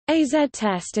A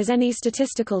z-test is any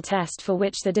statistical test for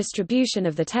which the distribution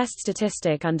of the test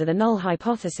statistic under the null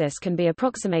hypothesis can be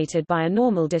approximated by a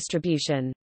normal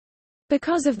distribution.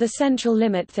 Because of the central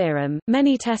limit theorem,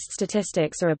 many test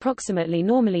statistics are approximately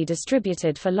normally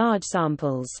distributed for large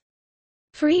samples.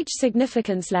 For each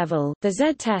significance level, the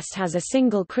z-test has a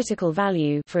single critical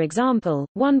value, for example,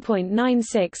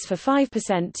 1.96 for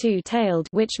 5% two-tailed,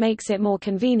 which makes it more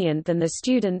convenient than the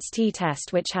student's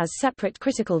t-test, which has separate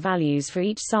critical values for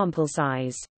each sample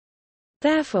size.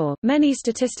 Therefore, many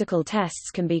statistical tests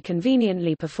can be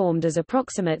conveniently performed as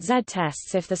approximate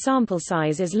z-tests if the sample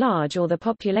size is large or the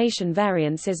population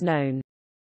variance is known.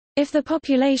 If the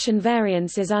population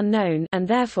variance is unknown and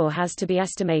therefore has to be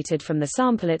estimated from the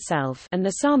sample itself, and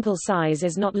the sample size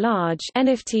is not large, n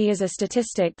if t is a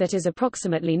statistic that is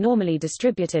approximately normally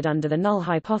distributed under the null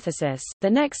hypothesis, the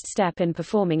next step in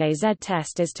performing a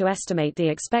z-test is to estimate the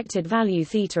expected value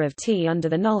theta of t under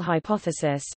the null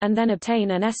hypothesis, and then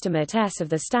obtain an estimate s of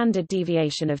the standard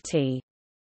deviation of t.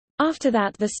 After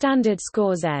that, the standard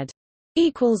score z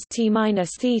equals t minus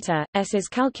theta, s is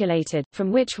calculated,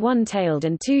 from which one-tailed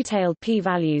and two-tailed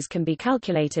p-values can be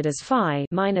calculated as phi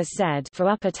minus z for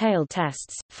upper-tailed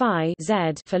tests, phi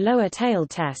z for lower-tailed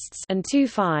tests, and 2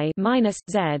 phi minus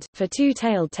z for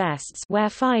two-tailed tests, where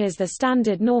phi is the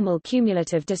standard normal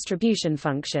cumulative distribution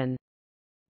function.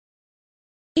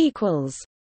 Equals.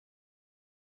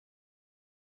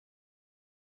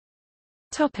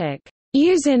 Topic: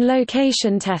 Use in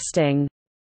location testing.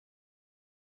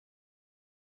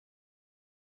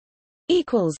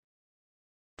 Equals.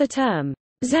 The term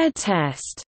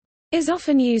z-test is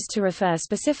often used to refer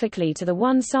specifically to the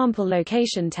one-sample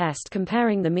location test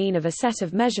comparing the mean of a set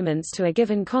of measurements to a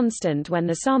given constant when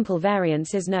the sample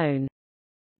variance is known.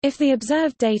 If the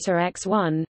observed data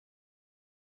x1,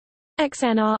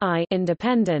 xn are I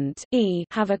independent, e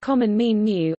have a common mean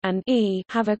mu, and e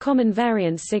have a common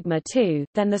variance sigma 2,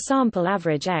 then the sample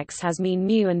average x has mean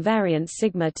mu and variance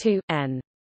sigma 2, n.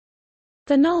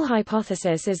 The null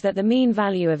hypothesis is that the mean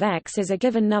value of x is a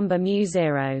given number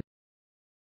mu0.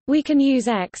 We can use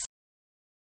x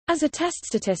as a test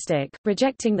statistic,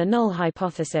 rejecting the null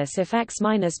hypothesis if x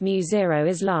minus mu0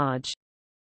 is large.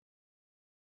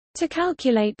 To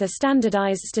calculate the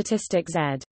standardized statistic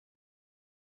z.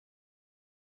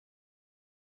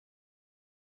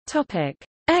 Topic: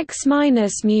 x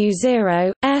minus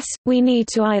mu0, s, we need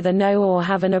to either know or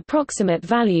have an approximate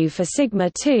value for sigma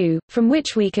 2, from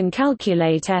which we can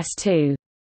calculate s2.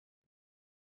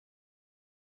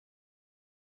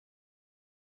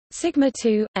 Sigma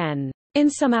 2, n. In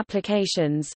some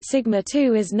applications, sigma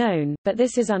 2 is known, but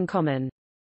this is uncommon.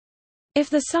 If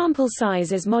the sample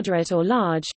size is moderate or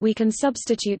large, we can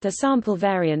substitute the sample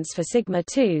variance for sigma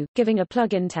 2, giving a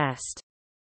plug-in test.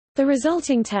 The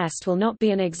resulting test will not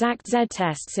be an exact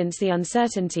z-test since the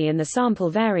uncertainty in the sample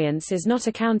variance is not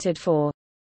accounted for.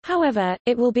 However,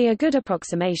 it will be a good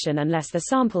approximation unless the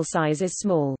sample size is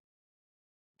small.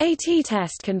 A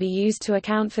t-test can be used to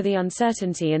account for the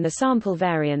uncertainty in the sample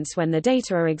variance when the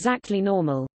data are exactly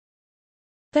normal.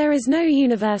 There is no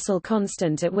universal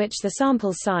constant at which the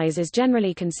sample size is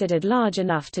generally considered large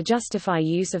enough to justify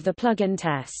use of the plug-in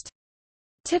test.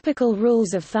 Typical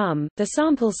rules of thumb, the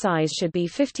sample size should be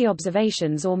 50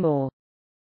 observations or more.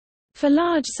 For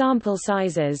large sample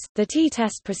sizes, the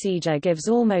t-test procedure gives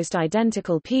almost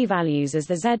identical p-values as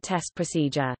the z-test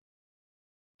procedure.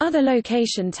 Other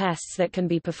location tests that can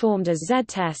be performed as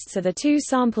z-tests are the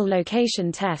two-sample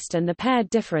location test and the paired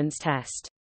difference test.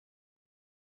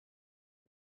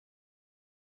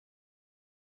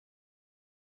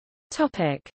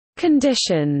 Topic: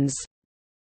 Conditions.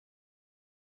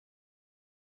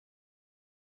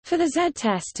 For the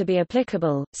z-test to be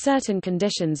applicable, certain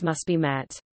conditions must be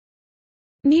met.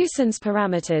 Nuisance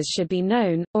parameters should be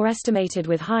known, or estimated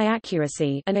with high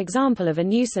accuracy. An example of a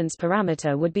nuisance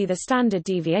parameter would be the standard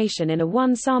deviation in a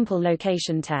one-sample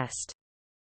location test.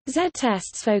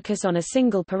 Z-tests focus on a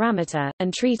single parameter,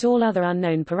 and treat all other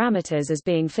unknown parameters as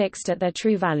being fixed at their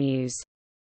true values.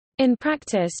 In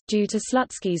practice, due to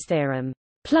Slutsky's theorem,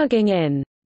 plugging in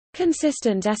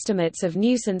consistent estimates of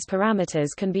nuisance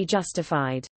parameters can be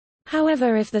justified.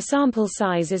 However, if the sample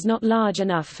size is not large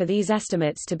enough for these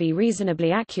estimates to be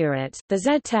reasonably accurate, the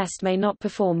z-test may not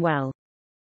perform well.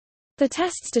 The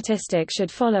test statistic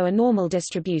should follow a normal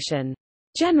distribution.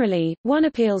 Generally, one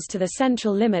appeals to the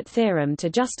central limit theorem to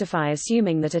justify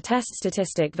assuming that a test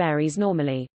statistic varies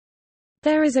normally.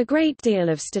 There is a great deal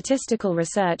of statistical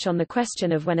research on the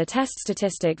question of when a test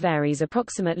statistic varies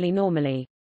approximately normally.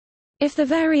 If the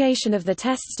variation of the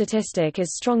test statistic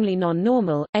is strongly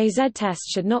non-normal, a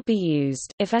z-test should not be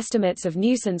used. If estimates of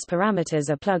nuisance parameters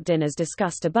are plugged in as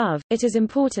discussed above, it is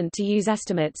important to use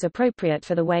estimates appropriate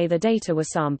for the way the data were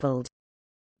sampled.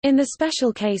 In the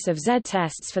special case of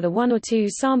z-tests for the 1 or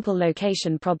 2 sample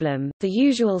location problem, the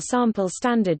usual sample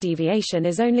standard deviation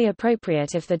is only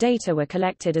appropriate if the data were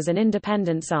collected as an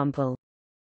independent sample.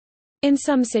 In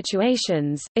some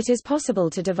situations, it is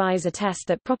possible to devise a test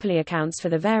that properly accounts for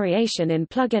the variation in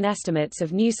plug-in estimates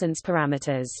of nuisance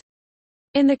parameters.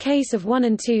 In the case of 1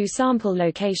 and 2 sample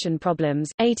location problems,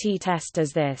 a t-test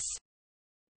does this.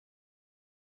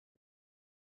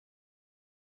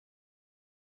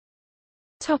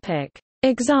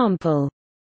 Example.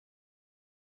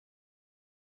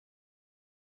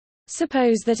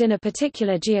 Suppose that in a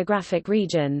particular geographic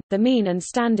region, the mean and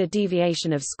standard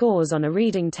deviation of scores on a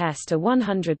reading test are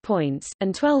 100 points,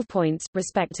 and 12 points,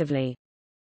 respectively.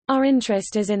 Our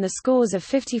interest is in the scores of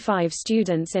 55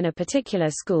 students in a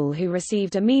particular school who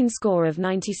received a mean score of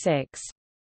 96.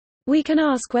 We can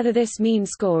ask whether this mean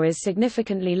score is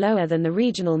significantly lower than the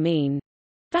regional mean.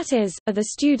 That is, are the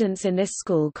students in this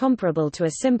school comparable to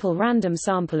a simple random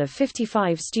sample of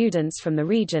 55 students from the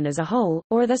region as a whole,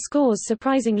 or are the scores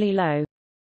surprisingly low?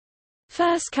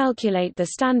 First, calculate the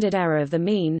standard error of the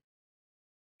mean.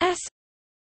 S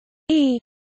E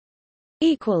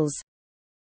equals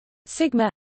sigma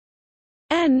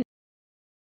n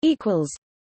equals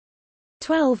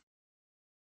 12.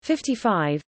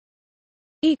 55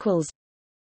 equals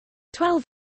 12.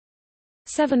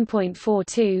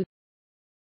 7.42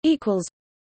 equals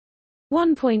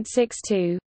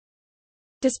 1.62.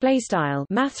 Display style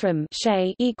mathrm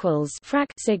shay equals frac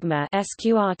sigma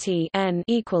sqrt n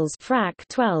equals frac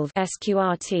 12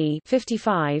 sqrt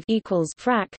 55 equals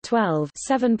frac 12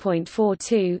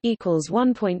 7.42 equals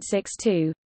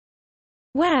 1.62,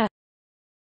 where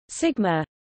sigma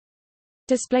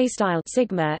display style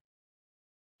sigma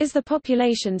is the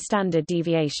population standard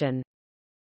deviation.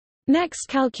 Next,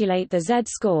 calculate the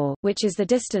z-score, which is the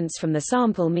distance from the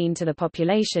sample mean to the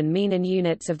population mean in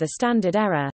units of the standard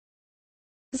error.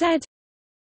 Z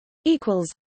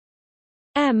equals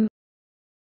m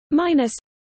minus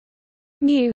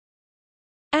mu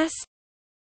s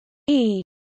e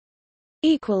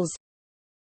equals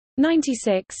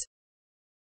 96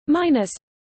 minus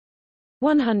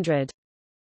 100.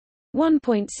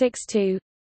 1.62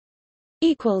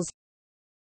 equals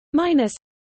minus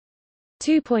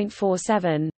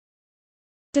 2.47.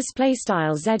 Display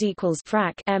style z equals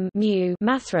frac m mu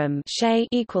mathrm shay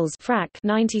equals frac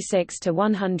 96 to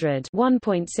 100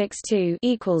 1.62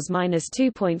 equals minus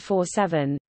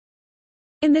 2.47.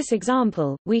 In this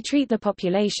example, we treat the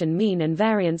population mean and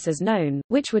variance as known,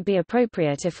 which would be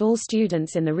appropriate if all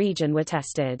students in the region were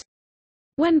tested.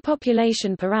 When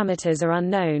population parameters are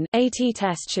unknown, a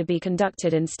t-test should be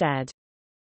conducted instead.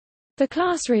 The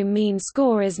classroom mean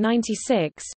score is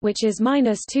 96, which is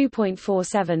minus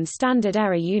 2.47 standard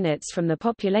error units from the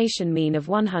population mean of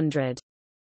 100.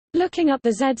 Looking up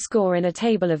the z-score in a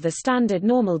table of the standard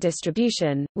normal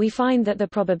distribution, we find that the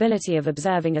probability of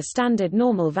observing a standard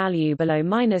normal value below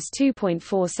minus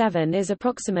 2.47 is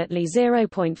approximately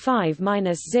 0.5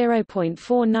 minus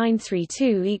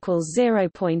 0.4932 equals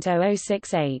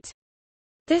 0.0068.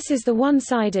 This is the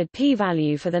one-sided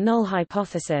p-value for the null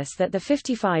hypothesis that the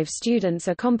 55 students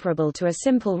are comparable to a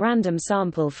simple random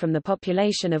sample from the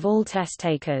population of all test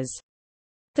takers.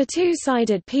 The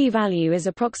two-sided p-value is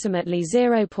approximately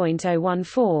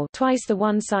 0.014, twice the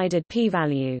one-sided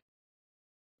p-value.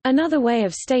 Another way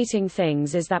of stating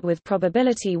things is that with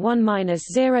probability 1 minus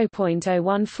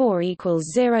 0.014 equals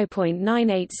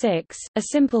 0.986, a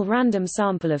simple random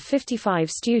sample of 55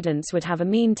 students would have a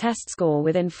mean test score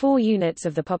within 4 units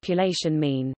of the population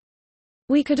mean.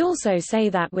 We could also say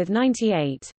that with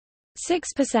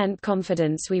 98.6%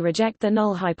 confidence we reject the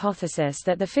null hypothesis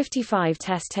that the 55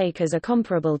 test takers are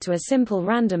comparable to a simple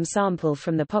random sample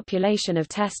from the population of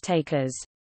test takers.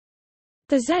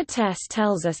 The z-test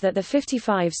tells us that the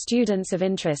 55 students of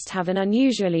interest have an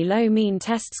unusually low mean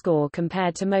test score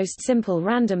compared to most simple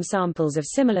random samples of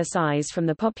similar size from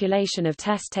the population of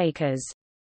test takers.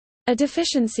 A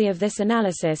deficiency of this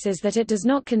analysis is that it does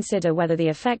not consider whether the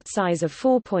effect size of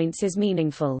 4 points is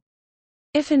meaningful.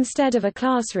 If instead of a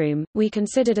classroom, we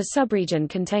considered a subregion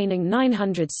containing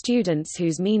 900 students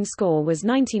whose mean score was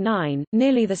 99,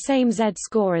 nearly the same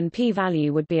z-score and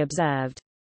p-value would be observed.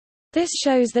 This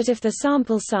shows that if the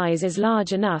sample size is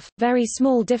large enough, very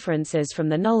small differences from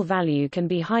the null value can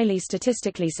be highly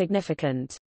statistically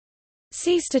significant.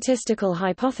 See statistical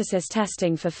hypothesis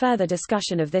testing for further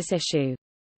discussion of this issue.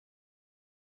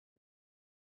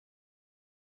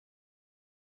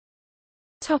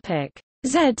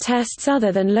 Z-tests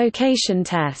other than location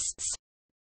tests.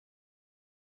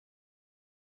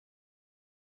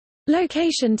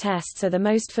 Location tests are the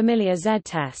most familiar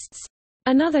Z-tests.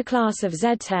 Another class of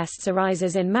Z-tests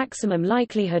arises in maximum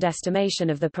likelihood estimation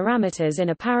of the parameters in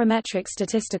a parametric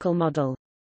statistical model.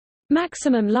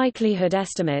 Maximum likelihood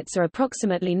estimates are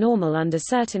approximately normal under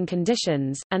certain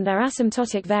conditions, and their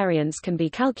asymptotic variance can be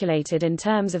calculated in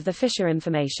terms of the Fisher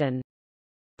information.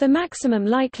 The maximum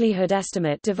likelihood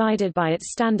estimate divided by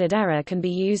its standard error can be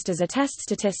used as a test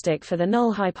statistic for the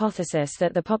null hypothesis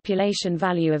that the population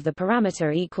value of the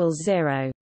parameter equals 0.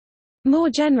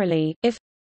 More generally, if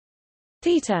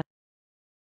theta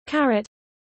caret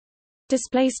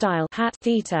display style hat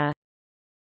theta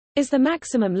is the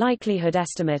maximum likelihood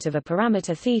estimate of a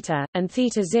parameter theta, and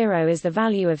theta 0 is the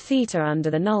value of theta under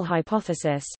the null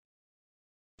hypothesis,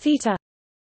 theta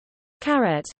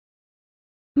caret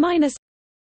minus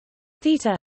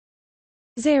theta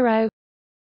 0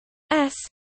 s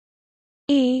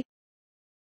e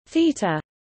theta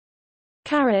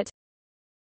caret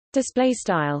display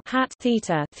style hat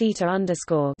theta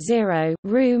underscore 0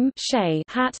 room shay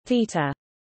hat theta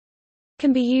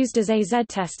can be used as a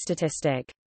z-test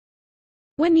statistic.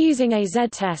 When using a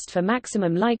z-test for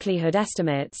maximum likelihood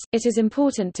estimates, it is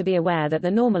important to be aware that the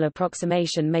normal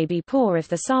approximation may be poor if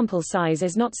the sample size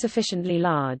is not sufficiently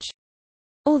large.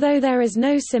 Although there is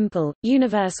no simple,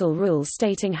 universal rule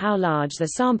stating how large the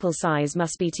sample size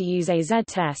must be to use a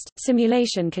z-test,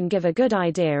 simulation can give a good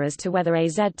idea as to whether a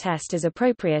z-test is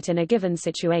appropriate in a given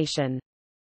situation.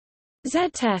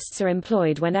 Z-tests are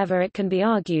employed whenever it can be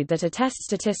argued that a test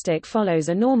statistic follows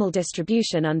a normal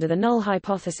distribution under the null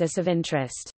hypothesis of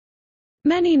interest.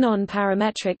 Many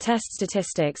non-parametric test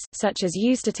statistics, such as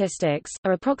U-statistics,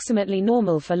 are approximately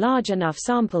normal for large enough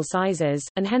sample sizes,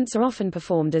 and hence are often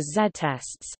performed as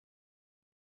Z-tests.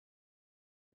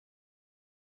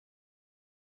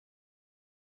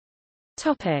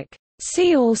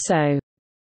 See also: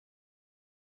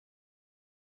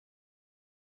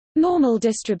 normal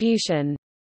distribution,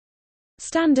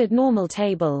 standard normal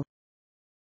table,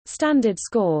 standard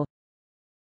score,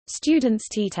 student's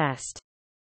t-test.